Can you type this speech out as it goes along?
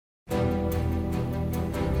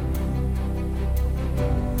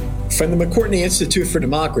From the McCourtney Institute for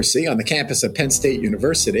Democracy on the campus of Penn State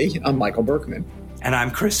University, I'm Michael Berkman. And I'm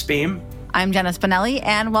Chris Beam. I'm Jenna Spinelli,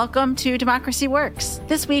 and welcome to Democracy Works.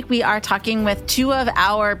 This week, we are talking with two of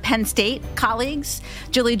our Penn State colleagues,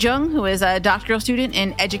 Julie Jung, who is a doctoral student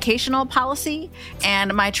in educational policy,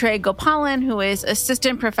 and Maitreyi Gopalan, who is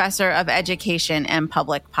assistant professor of education and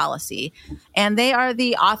public policy. And they are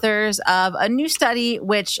the authors of a new study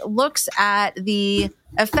which looks at the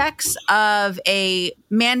effects of a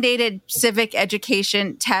mandated civic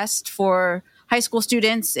education test for high school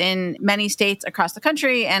students in many states across the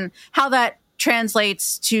country and how that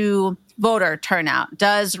translates to voter turnout.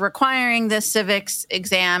 Does requiring this civics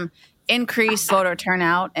exam increase voter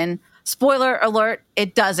turnout? And spoiler alert,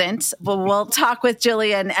 it doesn't. But we'll talk with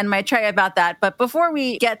Julie and Maitreyi about that. But before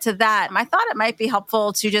we get to that, I thought it might be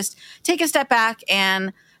helpful to just take a step back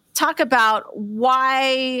and talk about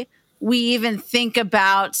why we even think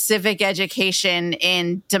about civic education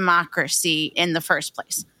in democracy in the first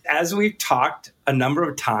place. As we've talked a number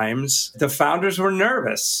of times, the founders were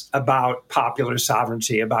nervous about popular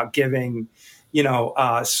sovereignty, about giving,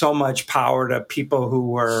 so much power to people who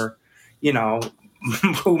were,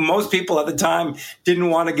 who most people at the time didn't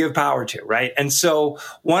want to give power to, right? And so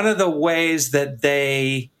one of the ways that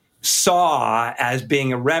they saw as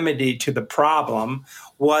being a remedy to the problem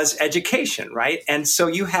was education, right? And so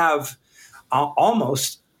you have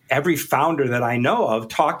almost every founder that I know of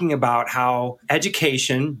talking about how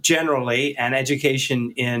education generally and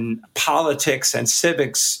education in politics and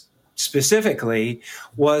civics specifically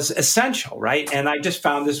was essential, right? And I just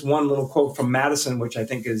found this one little quote from Madison, which I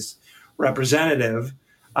think is representative.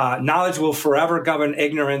 Knowledge will forever govern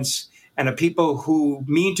ignorance, and a people who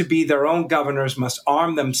mean to be their own governors must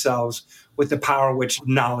arm themselves with the power which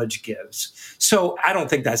knowledge gives. So I don't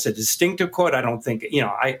think that's a distinctive quote. I don't think,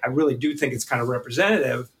 I really do think it's kind of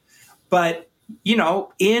representative. But, in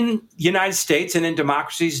the United States and in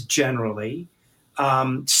democracies generally,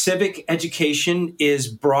 civic education is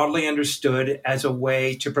broadly understood as a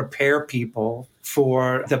way to prepare people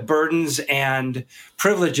for the burdens and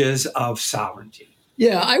privileges of sovereignty.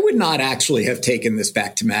 Yeah, I would not actually have taken this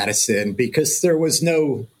back to Madison because there was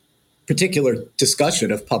no particular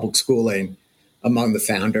discussion of public schooling among the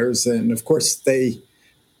founders. And of course, they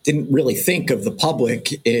didn't really think of the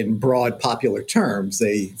public in broad popular terms.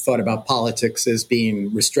 They thought about politics as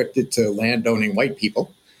being restricted to landowning white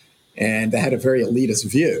people, and they had a very elitist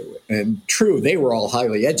view. And true, they were all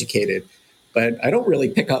highly educated, but I don't really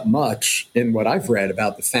pick up much in what I've read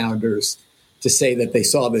about the founders to say that they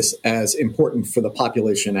saw this as important for the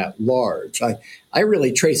population at large. I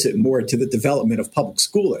really trace it more to the development of public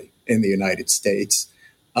schooling in the United States,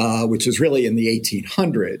 which was really in the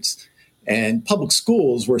 1800s. And public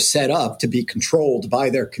schools were set up to be controlled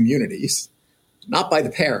by their communities, not by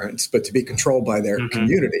the parents, but to be controlled by their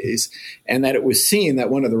communities. And that it was seen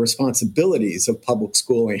that one of the responsibilities of public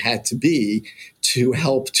schooling had to be to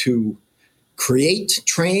help to create,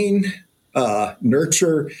 train,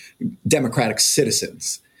 nurture democratic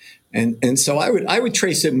citizens. And so I would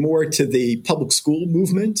trace it more to the public school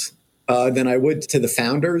movement than I would to the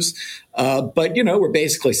founders. But, we're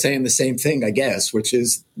basically saying the same thing, I guess, which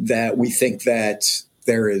is that we think that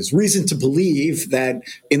there is reason to believe that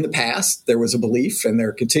in the past there was a belief, and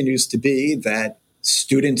there continues to be, that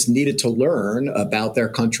students needed to learn about their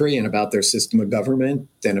country and about their system of government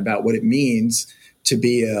and about what it means to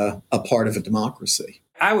be a part of a democracy.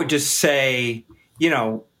 I would just say,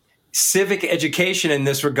 civic education in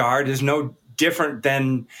this regard is no different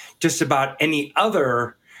than just about any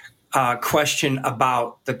other question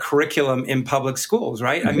about the curriculum in public schools,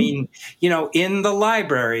 right? Mm-hmm. I mean, in the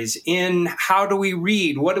libraries, in how do we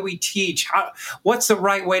read? What do we teach? What's the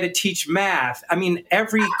right way to teach math? I mean,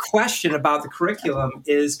 every question about the curriculum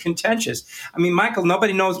is contentious. I mean, Michael,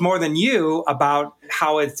 nobody knows more than you about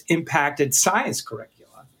how it's impacted science curricula.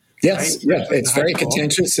 Yes, right? Yeah, it's very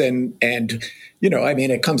contentious. And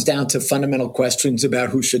it comes down to fundamental questions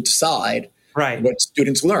about who should decide what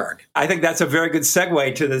students learn. I think that's a very good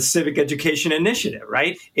segue to the Civic Education Initiative,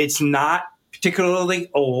 right? It's not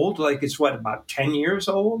particularly old, like it's about 10 years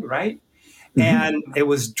old, right? Mm-hmm. And it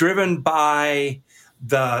was driven by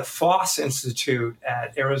the Foss Institute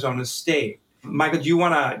at Arizona State. Michael, do you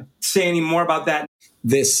want to say any more about that?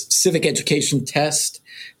 This civic education test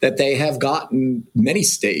that they have gotten many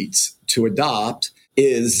states to adopt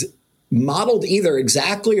is modeled either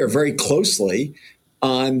exactly or very closely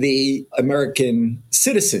on the American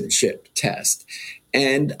citizenship test.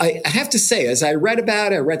 And I have to say, as I read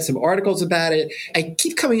about it, I read some articles about it, I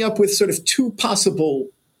keep coming up with sort of two possible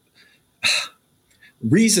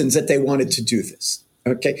reasons that they wanted to do this.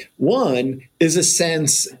 Okay. One is a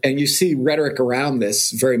sense, and you see rhetoric around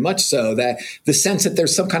this very much so, that the sense that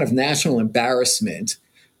there's some kind of national embarrassment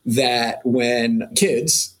that when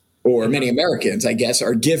kids, or many Americans, I guess,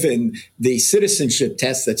 are given the citizenship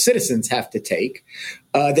test that citizens have to take,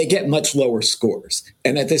 they get much lower scores,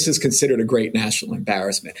 and that this is considered a great national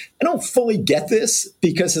embarrassment. I don't fully get this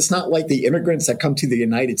because it's not like the immigrants that come to the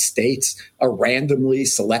United States are randomly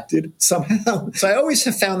selected somehow. So I always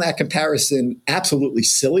have found that comparison absolutely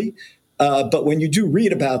silly. But when you do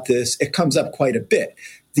read about this, it comes up quite a bit.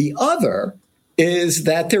 The other is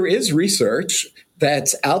that there is research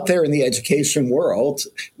that's out there in the education world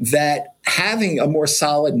that having a more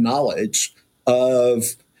solid knowledge of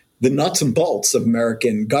the nuts and bolts of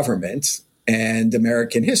American government and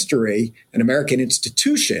American history and American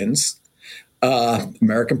institutions,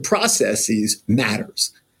 American processes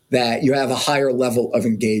matters, that you have a higher level of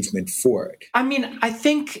engagement for it. I mean, I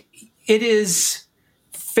think it is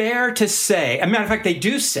fair to say, as a matter of fact, they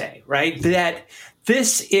do say, right, that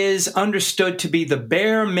this is understood to be the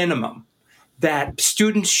bare minimum that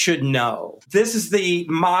students should know. This is the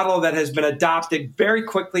model that has been adopted very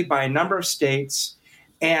quickly by a number of states.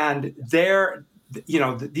 And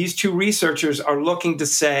these two researchers are looking to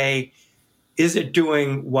say, is it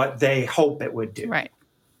doing what they hope it would do? Right.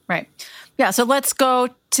 Yeah, so let's go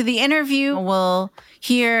to the interview. We'll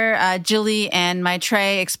hear Julie and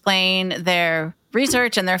Maitreyi explain their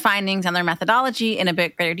research and their findings and their methodology in a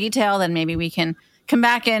bit greater detail. Then maybe we can come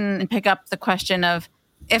back in and pick up the question of,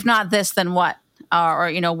 if not this, then what?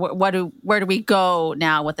 Where do we go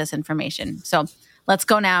now with this information? So let's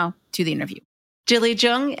go now to the interview. Julie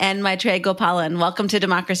Jung and Maitreyi Gopalan, welcome to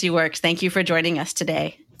Democracy Works. Thank you for joining us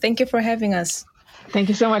today. Thank you for having us. Thank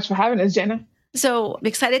you so much for having us, Jenna. So I'm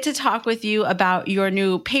excited to talk with you about your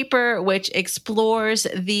new paper, which explores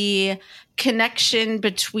the connection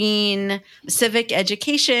between civic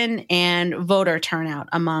education and voter turnout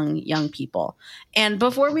among young people. And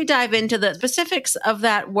before we dive into the specifics of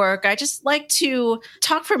that work, I just like to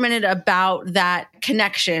talk for a minute about that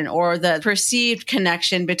connection, or the perceived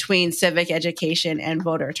connection between civic education and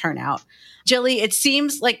voter turnout. Julie, it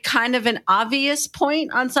seems like kind of an obvious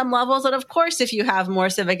point on some levels that, of course, if you have more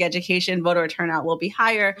civic education, voter turnout will be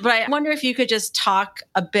higher. But I wonder if you could just talk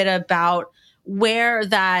a bit about where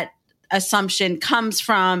that assumption comes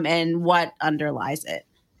from and what underlies it.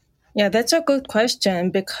 Yeah, that's a good question,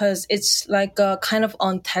 because it's like a kind of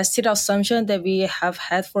untested assumption that we have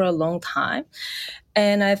had for a long time.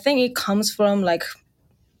 And I think it comes from like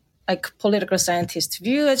political scientists'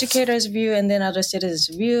 view, educators' view, and then other citizens'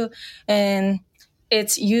 view. And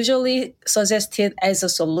it's usually suggested as a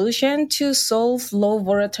solution to solve low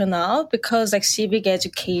voter turnout, because like civic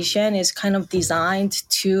education is kind of designed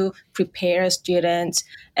to prepare students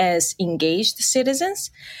as engaged citizens.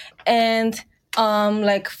 And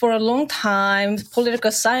for a long time,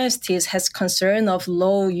 political scientists has concern of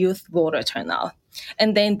low youth voter turnout.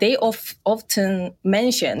 And then they often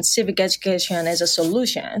mention civic education as a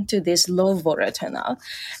solution to this low voter turnout.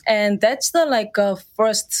 And that's the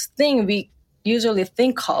first thing we usually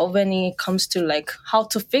think of when it comes to how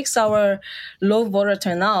to fix our low voter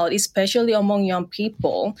turnout, especially among young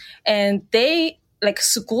people. And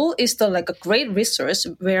school is a great resource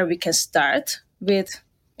where we can start with,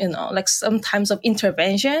 some types of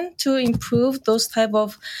intervention to improve those type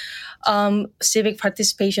of civic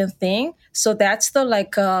participation thing. So that's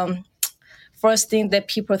the first thing that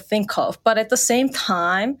people think of. But at the same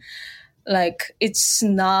time, it's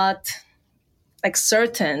not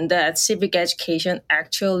certain that civic education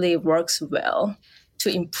actually works well to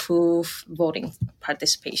improve voting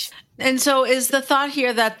participation. And so is the thought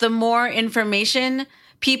here that the more information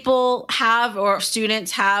people have or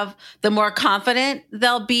students have, the more confident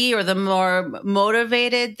they'll be, or the more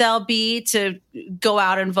motivated they'll be to go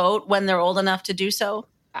out and vote when they're old enough to do so?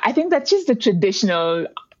 I think that's just the traditional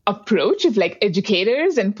approach of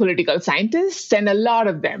educators and political scientists, and a lot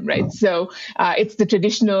of them, right? So it's the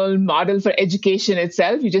traditional model for education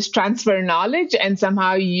itself. You just transfer knowledge, and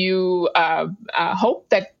somehow you hope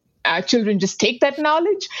that children just take that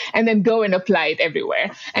knowledge and then go and apply it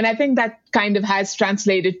everywhere. And I think that kind of has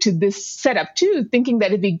translated to this setup too, thinking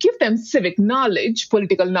that if we give them civic knowledge,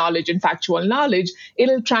 political knowledge, and factual knowledge,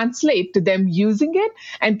 it'll translate to them using it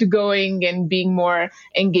and to going and being more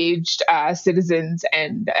engaged citizens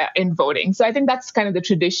and in voting. So I think that's kind of the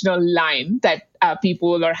traditional line that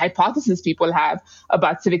people, or hypothesis people have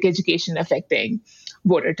about civic education affecting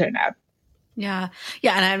voter turnout. Yeah.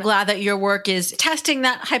 And I'm glad that your work is testing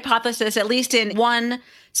that hypothesis, at least in one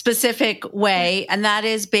specific way. And that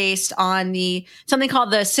is based on something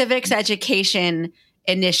called the Civics Education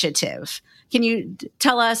Initiative. Can you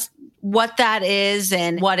tell us what that is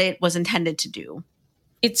and what it was intended to do?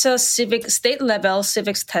 It's a state level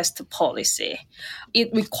civics test policy. It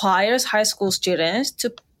requires high school students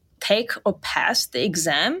to take or pass the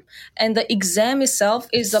exam. And the exam itself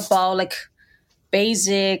is about like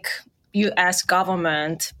basic U.S.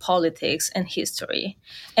 government, politics, and history.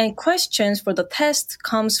 And questions for the test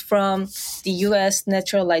comes from the U.S.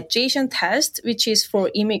 naturalization test, which is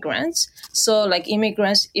for immigrants. So like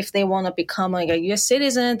immigrants, if they want to become like a U.S.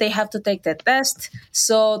 citizen, they have to take that test.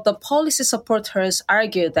 So the policy supporters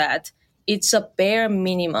argue that it's a bare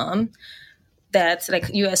minimum that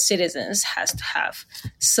like U.S. citizens has to have.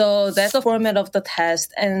 So that's the format of the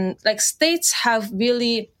test. And like states have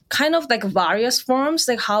really kind of like various forms,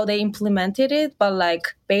 like how they implemented it, but like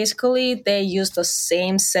basically they use the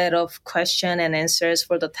same set of question and answers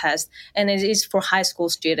for the test, and it is for high school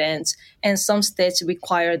students. And some states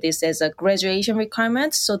require this as a graduation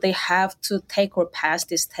requirement, so they have to take or pass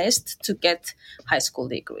this test to get high school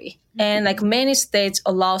degree. Mm-hmm. And like many states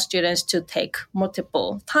allow students to take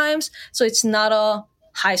multiple times, so it's not a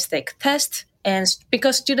high stake test, and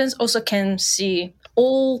because students also can see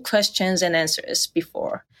all questions and answers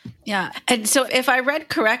before. Yeah. And so if I read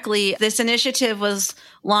correctly, this initiative was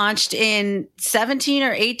launched in 17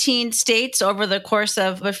 or 18 states over the course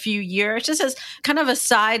of a few years. Just as kind of a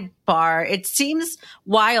sidebar, it seems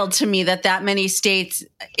wild to me that many states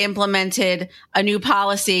implemented a new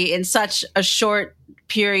policy in such a short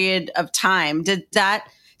period of time. Did that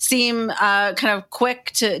seem kind of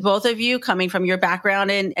quick to both of you, coming from your background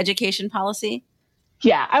in education policy?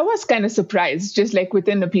 Yeah, I was kind of surprised, just like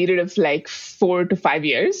within a period of like 4 to 5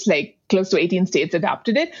 years, like close to 18 states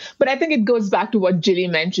adopted it. But I think it goes back to what Jilly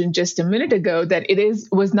mentioned just a minute ago, that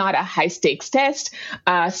was not a high stakes test.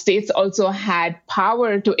 States also had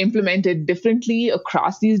power to implement it differently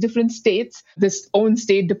across these different states. This own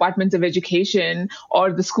state departments of education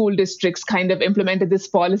or the school districts kind of implemented this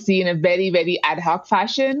policy in a very, very ad hoc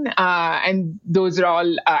fashion. And those are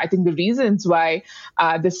all, I think, the reasons why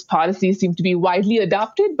this policy seemed to be widely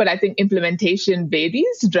adopted. But I think implementation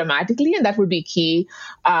varies dramatically, and that would be key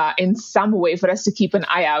in some way for us to keep an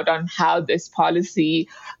eye out on how this policy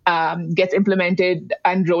gets implemented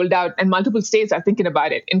and rolled out. And multiple states are thinking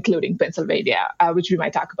about it, including Pennsylvania, which we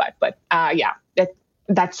might talk about. But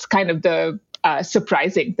that's kind of the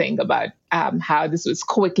surprising thing about how this was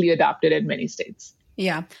quickly adopted in many states.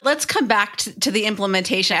 Yeah. Let's come back to the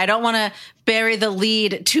implementation. I don't want to bury the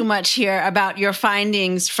lead too much here about your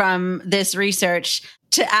findings from this research.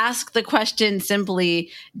 To ask the question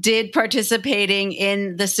simply, did participating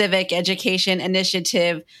in the civic education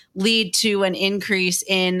initiative lead to an increase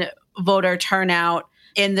in voter turnout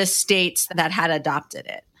in the states that had adopted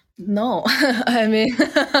it? No, I mean,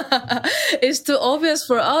 it's too obvious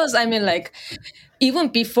for us. I mean, like, even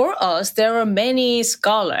before us, there were many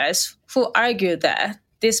scholars who argued that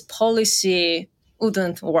this policy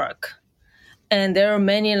wouldn't work. And there are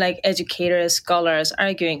many like educators, scholars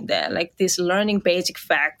arguing that like this learning basic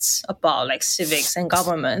facts about like civics and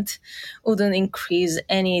government wouldn't increase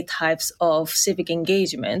any types of civic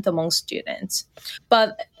engagement among students.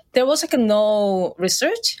 But there was like no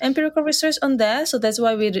research, empirical research on that. So that's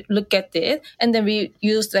why we look at it. And then we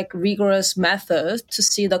used like rigorous methods to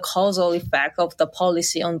see the causal effect of the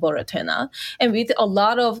policy on voter turnout. And we did a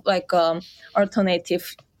lot of like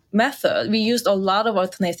alternative method. We used a lot of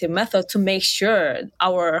alternative method to make sure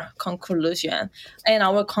our conclusion. And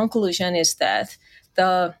our conclusion is that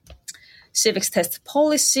the civics test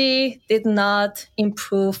policy did not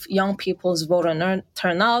improve young people's voter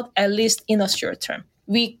turnout, at least in a short term.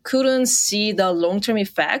 We couldn't see the long-term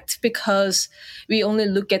effect because we only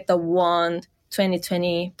look at the one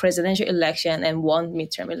 2020 presidential election and one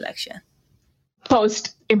midterm election.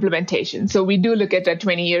 Post-implementation. So we do look at a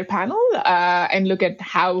 20-year panel and look at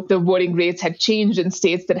how the voting rates had changed in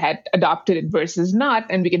states that had adopted it versus not.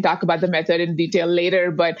 And we can talk about the method in detail later.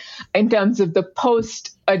 But in terms of the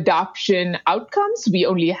post-adoption outcomes, we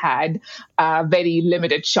only had very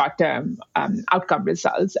limited short-term outcome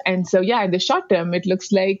results. And so, yeah, in the short term, it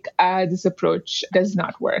looks like this approach does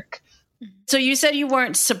not work. So you said you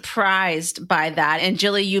weren't surprised by that. And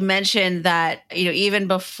Jilly, you mentioned that, even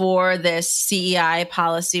before this CEI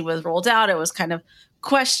policy was rolled out, it was kind of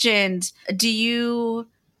questioned. Do you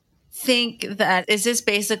think that, is this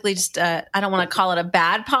basically just, I don't want to call it a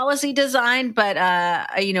bad policy design, but,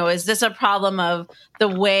 is this a problem of the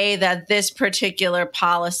way that this particular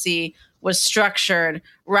policy was structured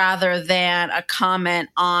rather than a comment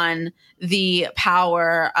on the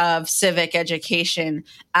power of civic education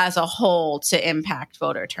as a whole to impact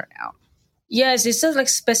voter turnout? Yes, it's just like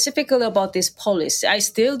specifically about this policy. I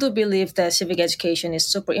still do believe that civic education is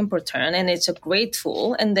super important and it's a great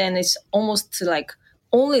tool. And then it's almost like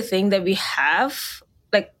only thing that we have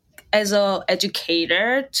like as a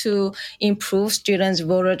educator to improve students'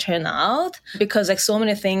 voter turnout because like so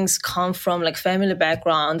many things come from like family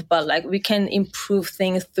background, but like we can improve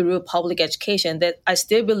things through public education. That I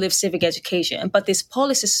still believe civic education, but this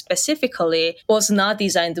policy specifically was not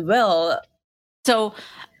designed well. So,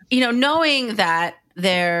 knowing that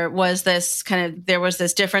there was this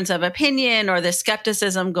difference of opinion or this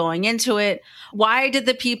skepticism going into it, why did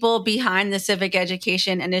the people behind the civic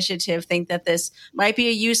education initiative think that this might be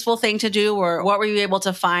a useful thing to do, or what were you able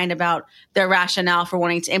to find about their rationale for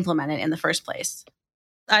wanting to implement it in the first place?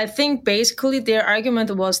 I think basically their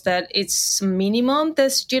argument was that it's minimum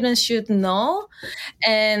that students should know,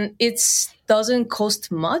 and it doesn't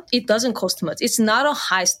cost much. It's not a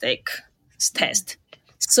high stake test.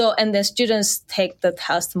 So, and then students take the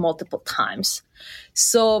test multiple times.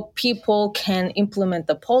 So people can implement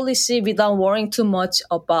the policy without worrying too much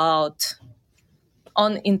about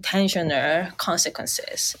unintentional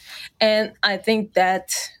consequences. And I think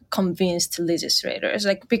that convinced legislators,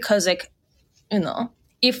 because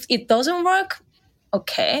if it doesn't work,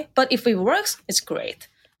 okay. But if it works, it's great.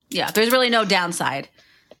 Yeah, there's really no downside.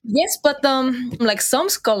 Yes, but some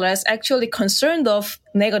scholars actually concerned of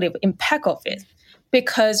negative impact of it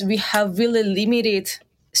because we have really limited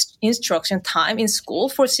instruction time in school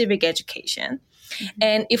for civic education. Mm-hmm.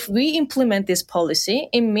 And if we implement this policy,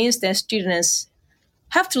 it means that students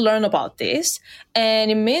have to learn about this. And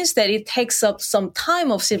it means that it takes up some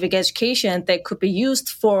time of civic education that could be used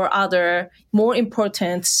for other more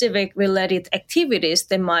important civic related activities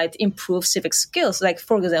that might improve civic skills. Like,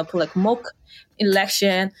 for example, like mock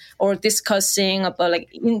election or discussing about like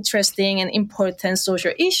interesting and important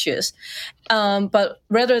social issues. But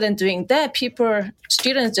rather than doing that,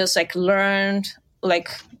 students just like learned like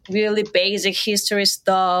really basic history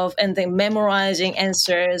stuff and then memorizing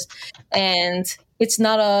answers, and it's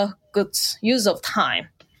not a good use of time.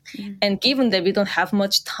 Mm-hmm. And given that we don't have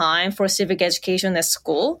much time for civic education at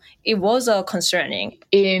school, it was concerning.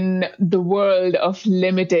 In the world of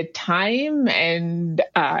limited time and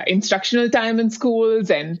instructional time in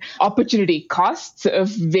schools and opportunity costs of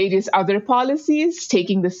various other policies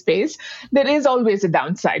taking the space, there is always a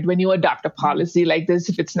downside when you adopt a policy like this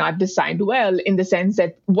if it's not designed well, in the sense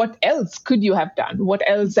that what else could you have done? What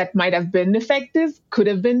else that might have been effective could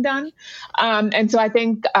have been done? And so I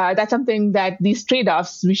think that's something that these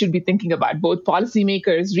trade-offs we should be thinking about, both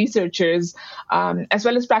policymakers, researchers, as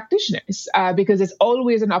well as practitioners, because there's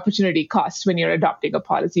always an opportunity cost when you're adopting a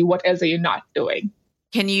policy. What else are you not doing?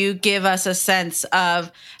 Can you give us a sense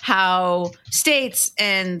of how states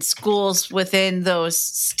and schools within those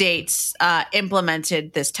states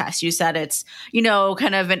implemented this test? You said it's,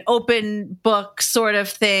 kind of an open book sort of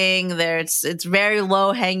thing. It's very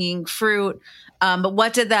low hanging fruit. But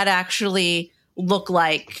what did that actually look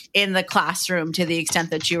like in the classroom to the extent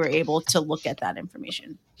that you were able to look at that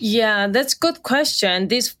information? Yeah, that's a good question.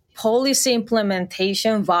 This policy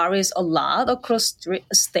implementation varies a lot across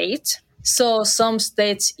states. So some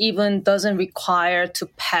states even doesn't require to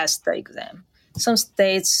pass the exam. Some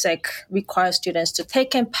states require students to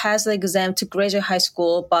take and pass the exam to graduate high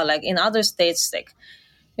school, but in other states,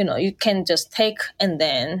 you can just take and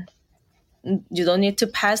then you don't need to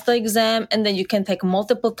pass the exam, and then you can take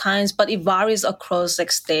multiple times, but it varies across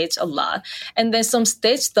states a lot. And then some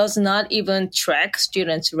states does not even track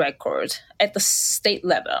students' record at the state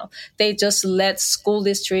level. They just let school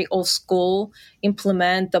district or school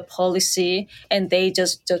implement the policy, and they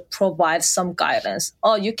just provide some guidance.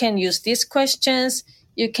 Oh, you can use these questions.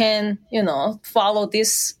 You can, follow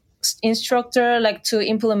this instructor to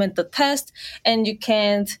implement the test, and you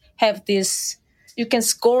can have this. You can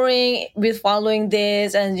scoring with following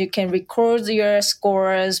this, and you can record your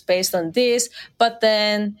scores based on this. But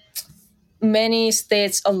then many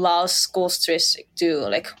states allow school districts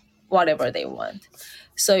to do whatever they want.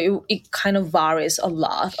 So it kind of varies a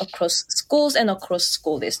lot across schools and across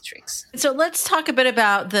school districts. So let's talk a bit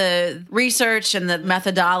about the research and the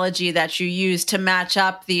methodology that you use to match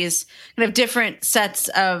up these kind of different sets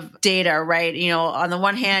of data, right? On the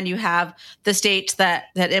one hand, you have the states that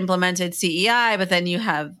implemented CEI, but then you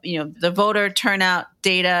have, the voter turnout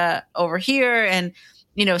data over here, and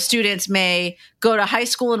students may go to high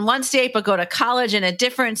school in one state, but go to college in a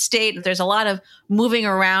different state. There's a lot of moving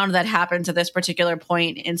around that happens at this particular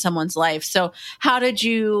point in someone's life. So how did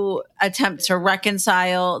you attempt to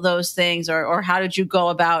reconcile those things, or how did you go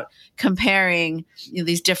about comparing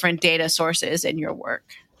these different data sources in your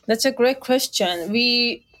work? That's a great question.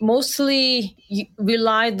 We mostly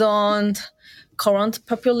relied on current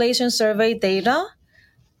population survey data,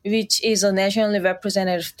 which is a nationally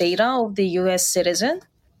representative data of the US citizen.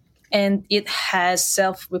 And it has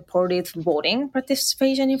self-reported voting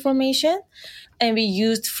participation information. And we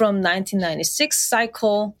used from 1996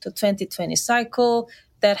 cycle to 2020 cycle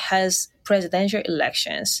that has presidential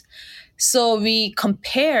elections. So we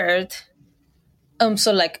compared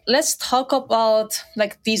so let's talk about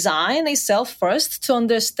design itself first to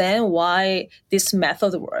understand why this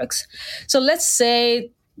method works. So let's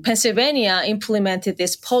say Pennsylvania implemented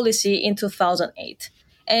this policy in 2008,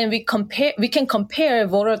 and we can compare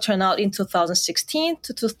voter turnout in 2016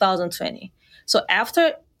 to 2020. So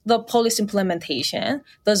after the policy implementation,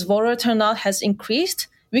 does voter turnout has increased?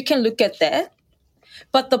 We can look at that.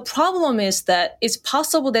 But the problem is that it's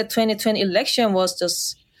possible that 2020 election was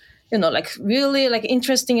just really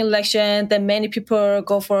interesting election that many people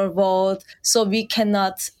go for a vote. So we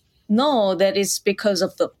cannot know that it's because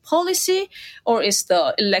of the policy or it's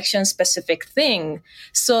the election specific thing.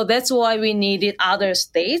 So that's why we needed other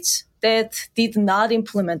states that did not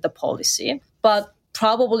implement the policy, but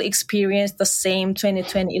probably experienced the same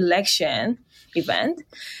 2020 election event.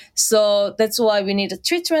 So that's why we need a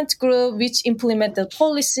treatment group which implement the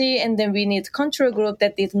policy, and then we need control group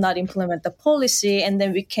that did not implement the policy, and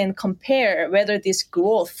then we can compare whether this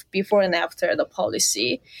growth before and after the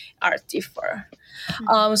policy are differ.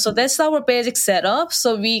 So that's our basic setup.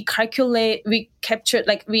 So we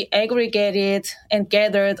aggregated and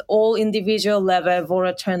gathered all individual level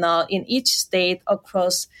voter turnout in each state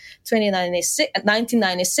across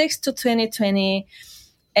 1996 to 2020,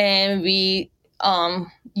 and we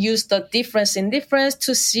use the difference in difference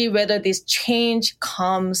to see whether this change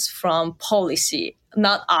comes from policy,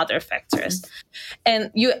 not other factors. And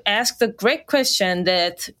you asked a great question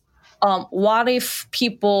that what if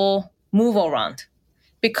people move around?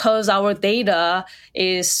 Because our data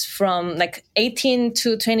is from 18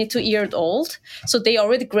 to 22 years old. So they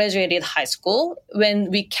already graduated high school when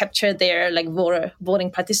we captured their voting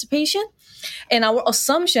participation. And our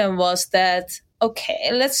assumption was that, okay,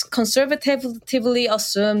 let's conservatively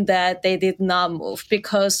assume that they did not move,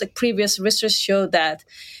 because previous research showed that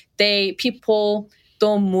people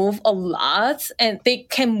don't move a lot, and they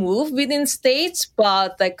can move within states,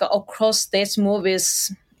 but across states move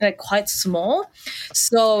is quite small.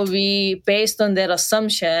 So we, based on that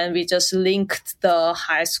assumption, we just linked the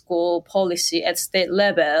high school policy at state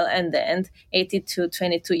level and then 18 to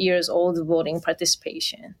 22 years old voting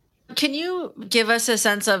participation. Can you give us a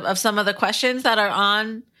sense of some of the questions that are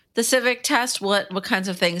on the civic test? What kinds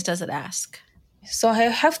of things does it ask? So I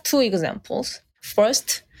have two examples.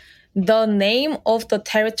 First, the name of the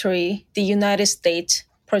territory the United States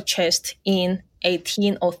purchased in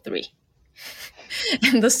 1803.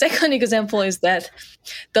 And the second example is that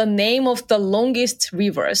the name of the longest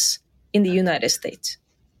rivers in the United States.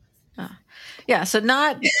 Yeah, so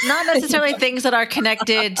not necessarily things that are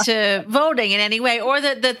connected to voting in any way, or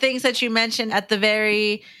the things that you mentioned at the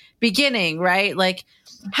very beginning, right? Like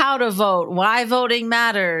how to vote, why voting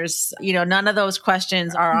matters. None of those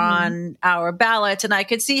questions are on our ballot. And I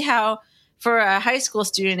could see how for a high school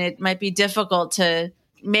student, it might be difficult to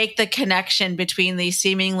make the connection between these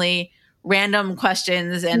seemingly random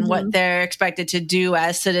questions and what they're expected to do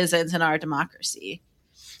as citizens in our democracy.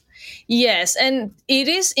 Yes, and it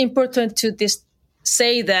is important to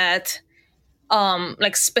say that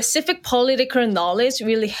specific political knowledge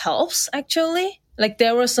really helps, actually.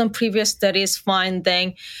 There were some previous studies find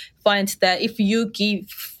that if you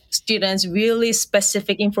give students really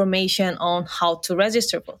specific information on how to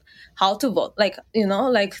register vote, how to vote,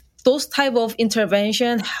 those type of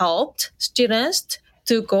intervention helped students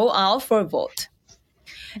to go out for a vote.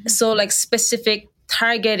 So specific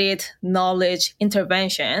targeted knowledge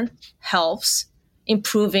intervention helps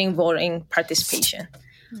improving voting participation.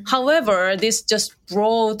 However, this just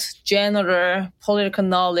broad general political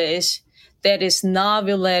knowledge that is not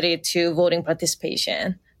related to voting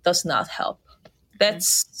participation does not help.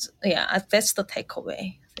 That's the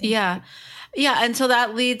takeaway. Yeah. And so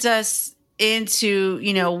that leads us into,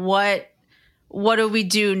 what do we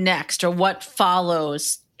do next, or what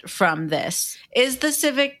follows from this? Is the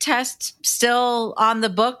civic test still on the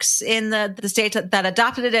books in the states that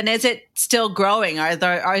adopted it, and is it still growing?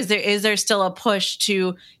 Is there still a push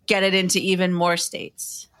to get it into even more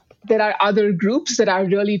states? There are other groups that are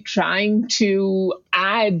really trying to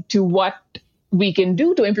add to what we can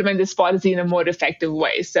do to implement this policy in a more effective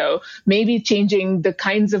way. So maybe changing the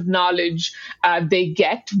kinds of knowledge they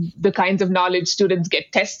get, the kinds of knowledge students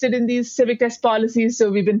get tested in these civic test policies. So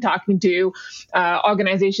we've been talking to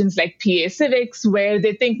organizations like PA Civics, where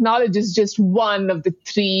they think knowledge is just one of the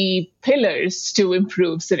three pillars to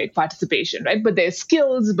improve civic participation, right? But there's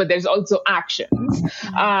skills, but there's also actions.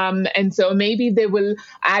 And so maybe they will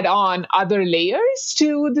add on other layers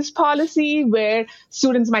to this policy where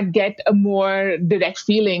students might get a more direct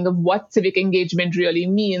feeling of what civic engagement really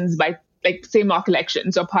means by, like, say, mock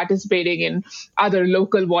elections or participating in other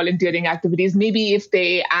local volunteering activities. Maybe if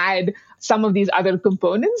they add some of these other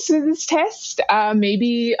components to this test,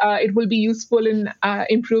 maybe it will be useful in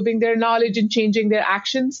improving their knowledge and changing their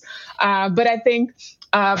actions. But I think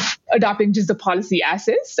adopting just the policy as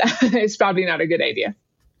is probably not a good idea.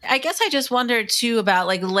 I guess I just wondered too about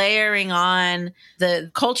like layering on the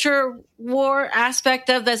culture war aspect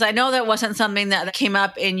of this. I know that wasn't something that came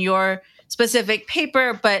up in your specific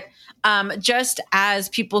paper, but just as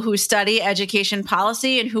people who study education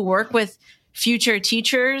policy and who work with future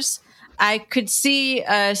teachers, I could see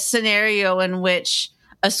a scenario in which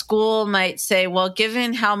a school might say, well,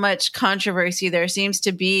 given how much controversy there seems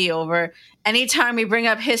to be over anytime we bring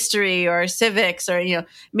up history or civics, or,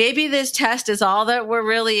 maybe this test is all that we're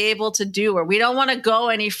really able to do, or we don't want to go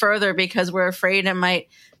any further because we're afraid it might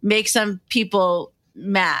make some people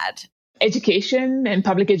mad. Education and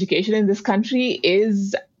public education in this country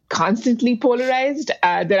is constantly polarized.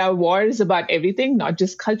 There are wars about everything, not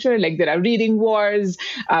just culture. Like there are reading wars.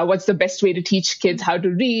 What's the best way to teach kids how to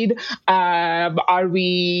read? Are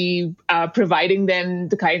we providing them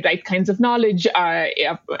the right kinds of knowledge?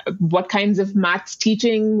 What kinds of maths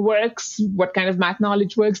teaching works? What kind of math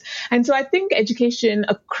knowledge works? And so I think education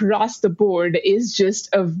across the board is just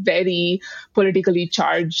a very politically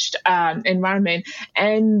charged environment.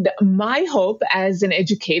 And my hope as an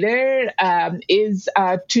educator is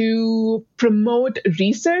to promote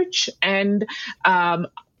research and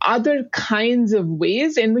other kinds of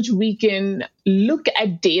ways in which we can look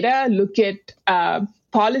at data, look at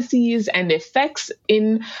policies and effects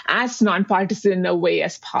in as nonpartisan a way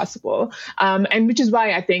as possible. And which is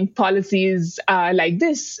why I think policies like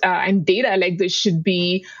this and data like this should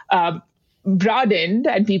be broadened,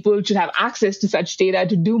 and people should have access to such data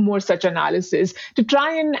to do more such analysis, to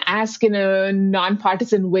try and ask in a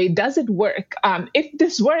nonpartisan way, does it work? If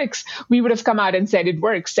this works, we would have come out and said it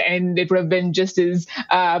works, and it would have been just as,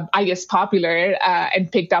 popular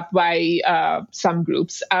and picked up by some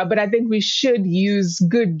groups. But I think we should use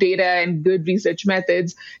good data and good research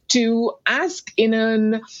methods to ask in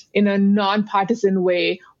a nonpartisan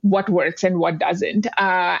way what works and what doesn't.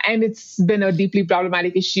 And it's been a deeply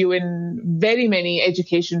problematic issue in very many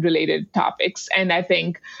education-related topics. And I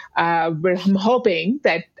think we're hoping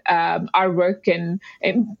that our work can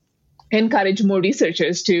encourage more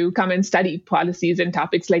researchers to come and study policies and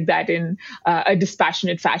topics like that in a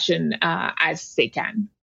dispassionate fashion as they can.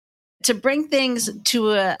 To bring things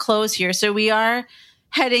to a close here, so we are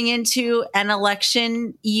heading into an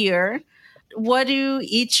election year. What do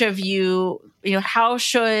each of you, how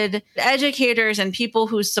should educators and people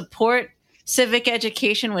who support civic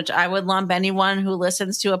education, which I would lump anyone who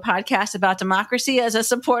listens to a podcast about democracy as a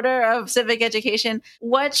supporter of civic education,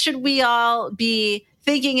 what should we all be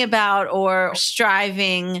thinking about or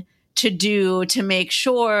striving to do to make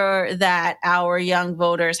sure that our young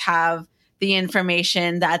voters have the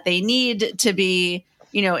information that they need to be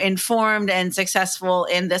informed and successful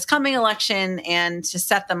in this coming election and to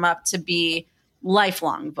set them up to be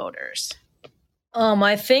lifelong voters?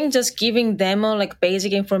 I think just giving them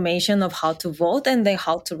basic information of how to vote and then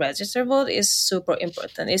how to register vote is super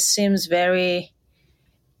important. It seems very,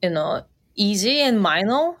 easy and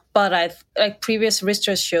minor, but previous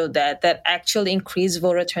research showed that actually increased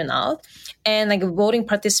voter turnout and voting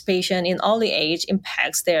participation in early age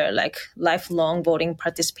impacts their lifelong voting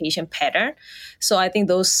participation pattern. So I think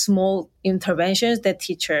those small interventions that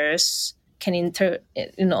teachers can implement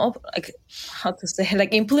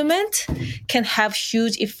can have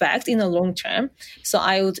huge effect in the long term. So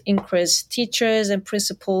I would encourage teachers and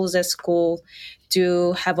principals at school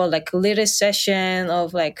to have a little session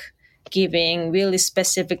of giving really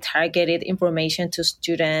specific targeted information to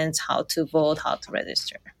students, how to vote, how to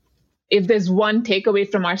register. If there's one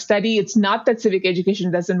takeaway from our study, it's not that civic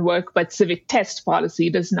education doesn't work, but civic test policy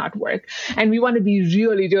does not work. And we want to be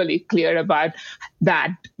really, really clear about that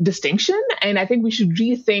distinction. And I think we should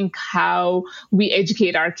rethink how we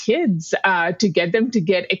educate our kids to get them to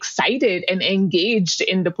get excited and engaged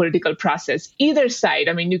in the political process. Either side,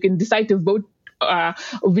 you can decide to vote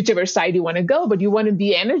whichever side you want to go, but you want to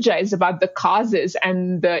be energized about the causes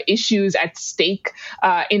and the issues at stake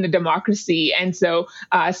in a democracy. And so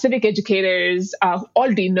civic educators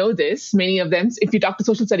already know this. Many of them, if you talk to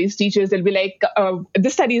social studies teachers, they'll be like,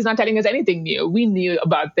 this study is not telling us anything new. We knew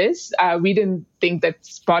about this. We didn't think that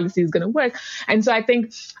policy is going to work. And so I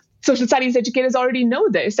think social studies educators already know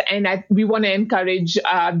this. And we want to encourage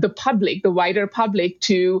the public, the wider public,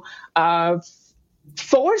 to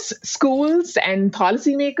force schools and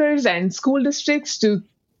policymakers and school districts to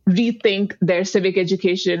rethink their civic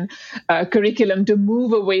education curriculum, to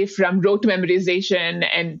move away from rote memorization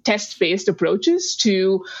and test-based approaches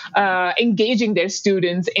to engaging their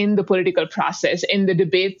students in the political process, in the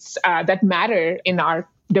debates that matter in our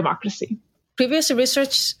democracy. Previous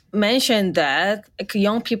research mentioned that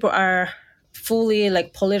young people are fully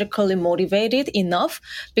politically motivated enough,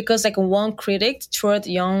 because one critic toward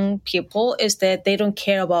young people is that they don't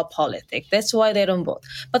care about politics. That's why they don't vote.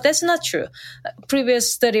 But that's not true.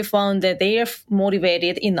 Previous study found that they are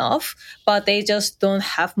motivated enough, but they just don't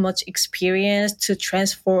have much experience to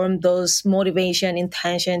transform those motivation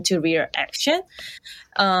intention to real action.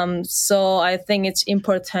 So I think it's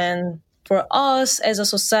important for us as a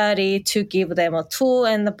society to give them a tool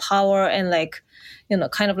and the power and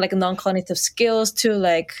non-cognitive skills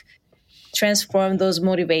to transform those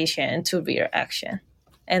motivation to real action.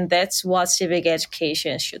 And that's what civic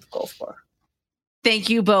education should go for. Thank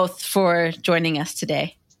you both for joining us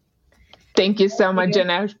today. Thank you so much,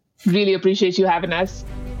 Jenna. Really appreciate you having us.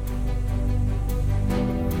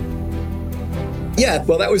 Yeah,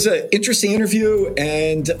 well, that was an interesting interview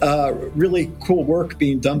and really cool work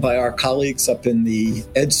being done by our colleagues up in the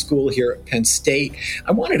Ed School here at Penn State.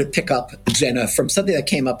 I wanted to pick up, Jenna, from something that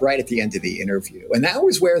came up right at the end of the interview. And that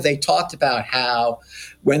was where they talked about how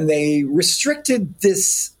when they restricted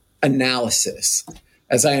this analysis,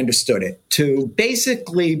 as I understood it, to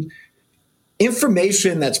basically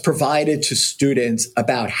information that's provided to students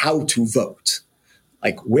about how to vote,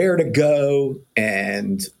 like where to go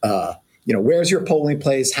and where's your polling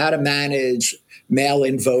place, how to manage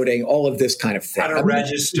mail-in voting, all of this kind of thing. How to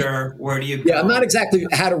register, where do you go? Yeah, I'm not exactly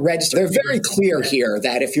how to register. They're very clear here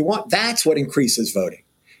that if you want, that's what increases voting.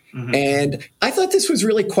 Mm-hmm. And I thought this was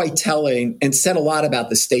really quite telling and said a lot about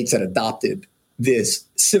the states that adopted this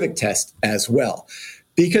civic test as well.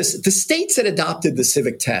 Because the states that adopted the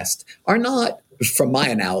civic test are not, from my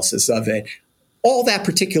analysis of it, all that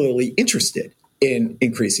particularly interested in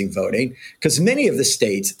increasing voting, because many of the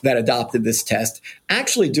states that adopted this test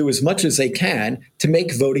actually do as much as they can to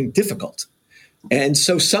make voting difficult. And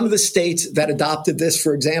so some of the states that adopted this,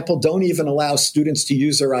 for example, don't even allow students to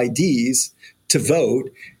use their IDs to vote,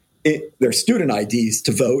 their student IDs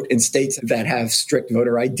to vote in states that have strict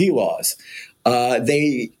voter ID laws.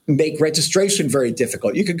 They make registration very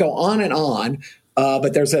difficult. You could go on and on.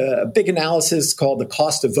 But there's a big analysis called the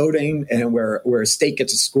cost of voting, and where a state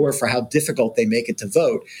gets a score for how difficult they make it to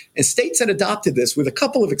vote. And states that adopted this, with a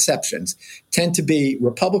couple of exceptions, tend to be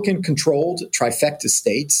Republican-controlled trifecta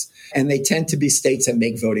states, and they tend to be states that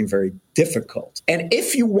make voting very difficult. And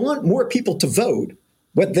if you want more people to vote,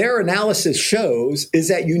 what their analysis shows is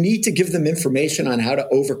that you need to give them information on how to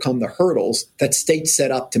overcome the hurdles that states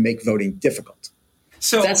set up to make voting difficult.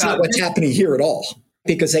 So that's not what's happening here at all,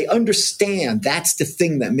 because they understand that's the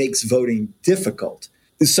thing that makes voting difficult.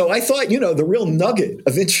 So I thought, the real nugget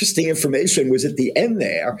of interesting information was at the end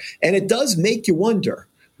there. And it does make you wonder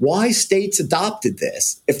why states adopted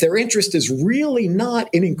this if their interest is really not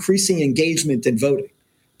in increasing engagement in voting,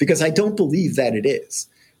 because I don't believe that it is.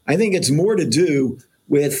 I think it's more to do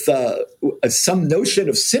with some notion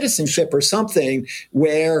of citizenship or something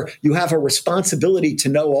where you have a responsibility to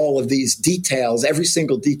know all of these details, every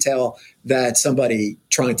single detail that somebody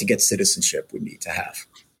trying to get citizenship would need to have.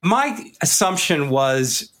 My assumption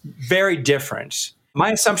was very different.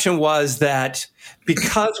 My assumption was that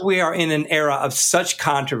because we are in an era of such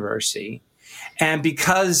controversy, and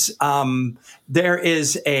because there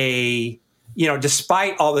is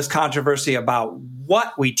despite all this controversy about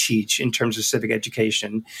what we teach in terms of civic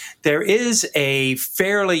education, there is a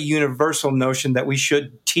fairly universal notion that we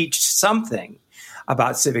should teach something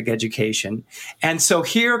about civic education. And so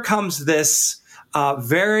here comes this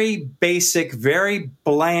very basic, very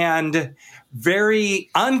bland, very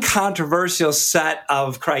uncontroversial set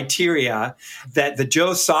of criteria that the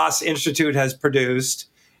Joe Soss Institute has produced.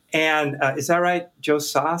 And is that right? Joe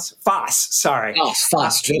Soss? Foss, sorry. Oh,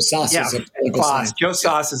 Foss. Joe Soss is a political scientist. Joe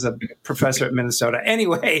Soss is a professor at Minnesota.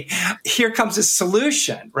 Anyway, here comes a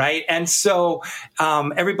solution, right? And so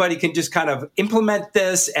everybody can just kind of implement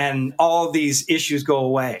this and all these issues go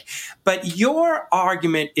away. But your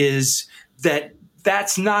argument is that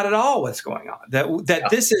that's not at all what's going on. That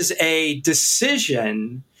this is a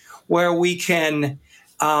decision where we can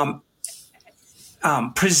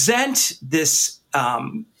present this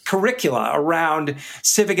curricula around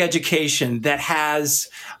civic education that has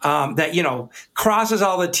that crosses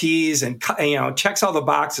all the T's and checks all the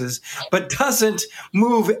boxes, but doesn't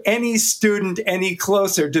move any student any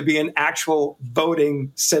closer to be an actual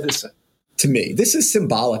voting citizen. To me, this is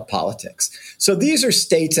symbolic politics. So these are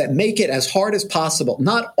states that make it as hard as possible,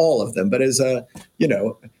 not all of them, but as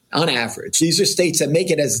on average, these are states that make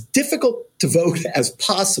it as difficult to vote as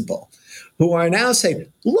possible, who are now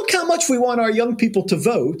saying, look how much we want our young people to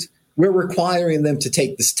vote. We're requiring them to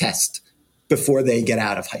take this test before they get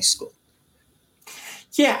out of high school.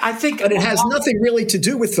 Yeah, I think. But it has nothing really to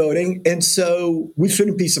do with voting. And so we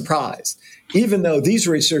shouldn't be surprised, even though these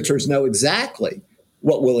researchers know exactly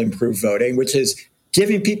what will improve voting, which is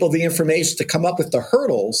giving people the information to come up with the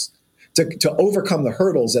hurdles, to overcome the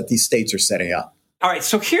hurdles that these states are setting up. All right,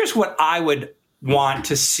 so here's what I would want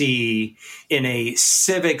to see in a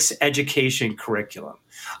civics education curriculum.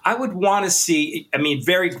 I would want to see,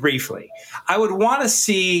 very briefly, I would want to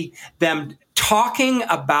see them talking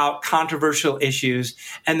about controversial issues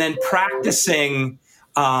and then practicing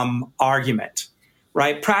argument,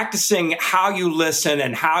 right? Practicing how you listen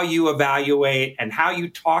and how you evaluate and how you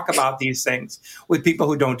talk about these things with people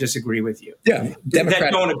who don't disagree with you. Yeah,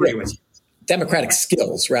 that don't agree with you. Democratic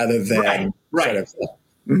skills rather than right.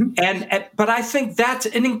 But I think that's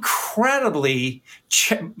an incredibly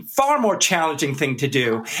far more challenging thing to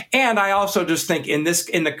do. And I also just think in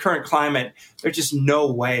the current climate, there's just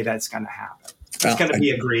no way that's going to happen. It's going to be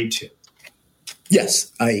agreed to.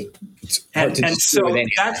 Yes, and so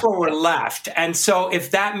that's where we're left. And so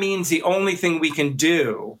if that means the only thing we can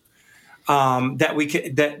do that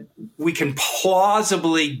we can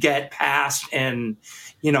plausibly get past in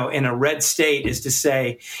a red state is to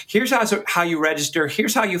say, here's how you register.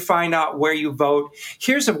 Here's how you find out where you vote.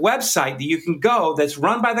 Here's a website that you can go that's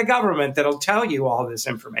run by the government that'll tell you all this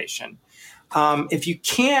information. If you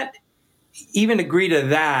can't even agree to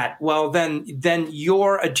that, well, then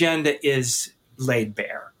your agenda is laid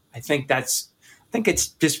bare. I think it's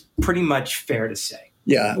just pretty much fair to say.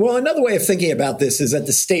 Yeah. Well, another way of thinking about this is that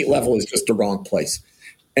the state level is just the wrong place.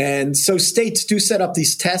 And so states do set up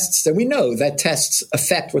these tests, and we know that tests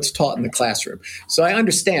affect what's taught in the classroom. So I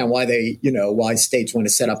understand why why states want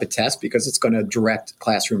to set up a test, because it's going to direct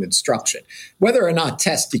classroom instruction. Whether or not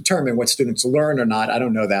tests determine what students learn or not, I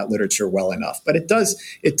don't know that literature well enough, but it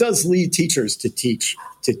does lead teachers to teach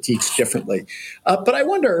differently. But I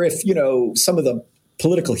wonder if, some of the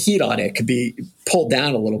political heat on it could be pulled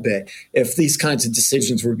down a little bit if these kinds of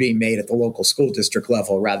decisions were being made at the local school district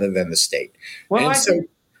level rather than the state. Well,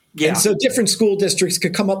 And so different school districts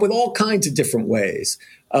could come up with all kinds of different ways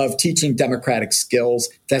of teaching democratic skills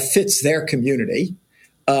that fits their community,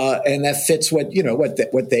 and that fits what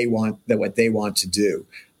they want to do.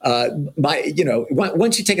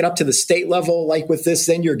 Once you take it up to the state level, like with this,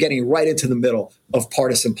 then you're getting right into the middle of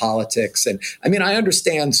partisan politics. And I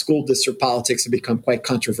understand school district politics have become quite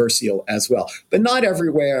controversial as well, but not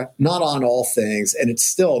everywhere, not on all things, and it's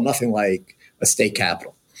still nothing like a state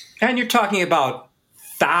capital. And you're talking about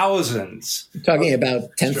thousands. You're talking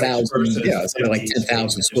about 10,000, something like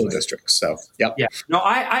 10,000 school districts. So, yep. Yeah. No,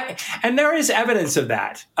 and there is evidence of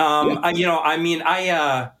that.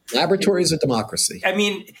 Laboratories of democracy.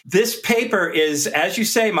 This paper is, as you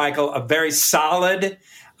say, Michael, a very solid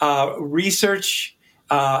research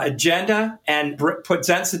agenda and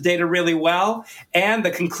presents the data really well. And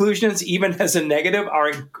the conclusions, even as a negative,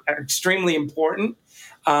 are extremely important.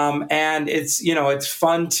 And it's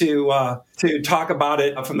fun to talk about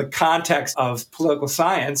it from the context of political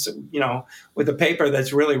science, with a paper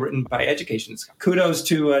that's really written by educationists. Kudos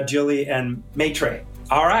to Julie and Maitre.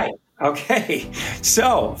 All right. Okay.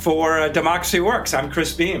 So for Democracy Works, I'm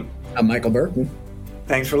Chris Beam. I'm Michael Burton.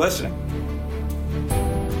 Thanks for listening.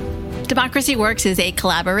 Democracy Works is a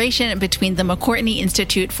collaboration between the McCourtney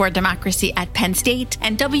Institute for Democracy at Penn State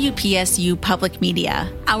and WPSU Public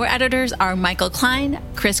Media. Our editors are Michael Klein,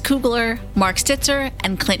 Chris Kugler, Mark Stitzer,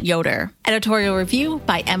 and Clint Yoder. Editorial review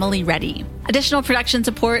by Emily Reddy. Additional production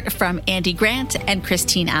support from Andy Grant and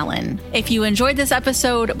Christine Allen. If you enjoyed this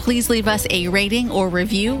episode, please leave us a rating or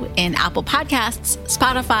review in Apple Podcasts,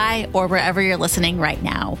 Spotify, or wherever you're listening right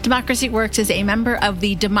now. Democracy Works is a member of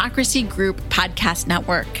the Democracy Group Podcast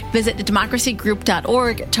Network. Visit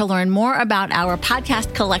democracygroup.org to learn more about our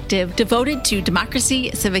podcast collective devoted to democracy,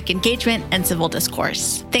 civic engagement, and civil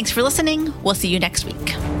discourse. Thanks for listening. We'll see you next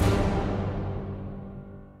week.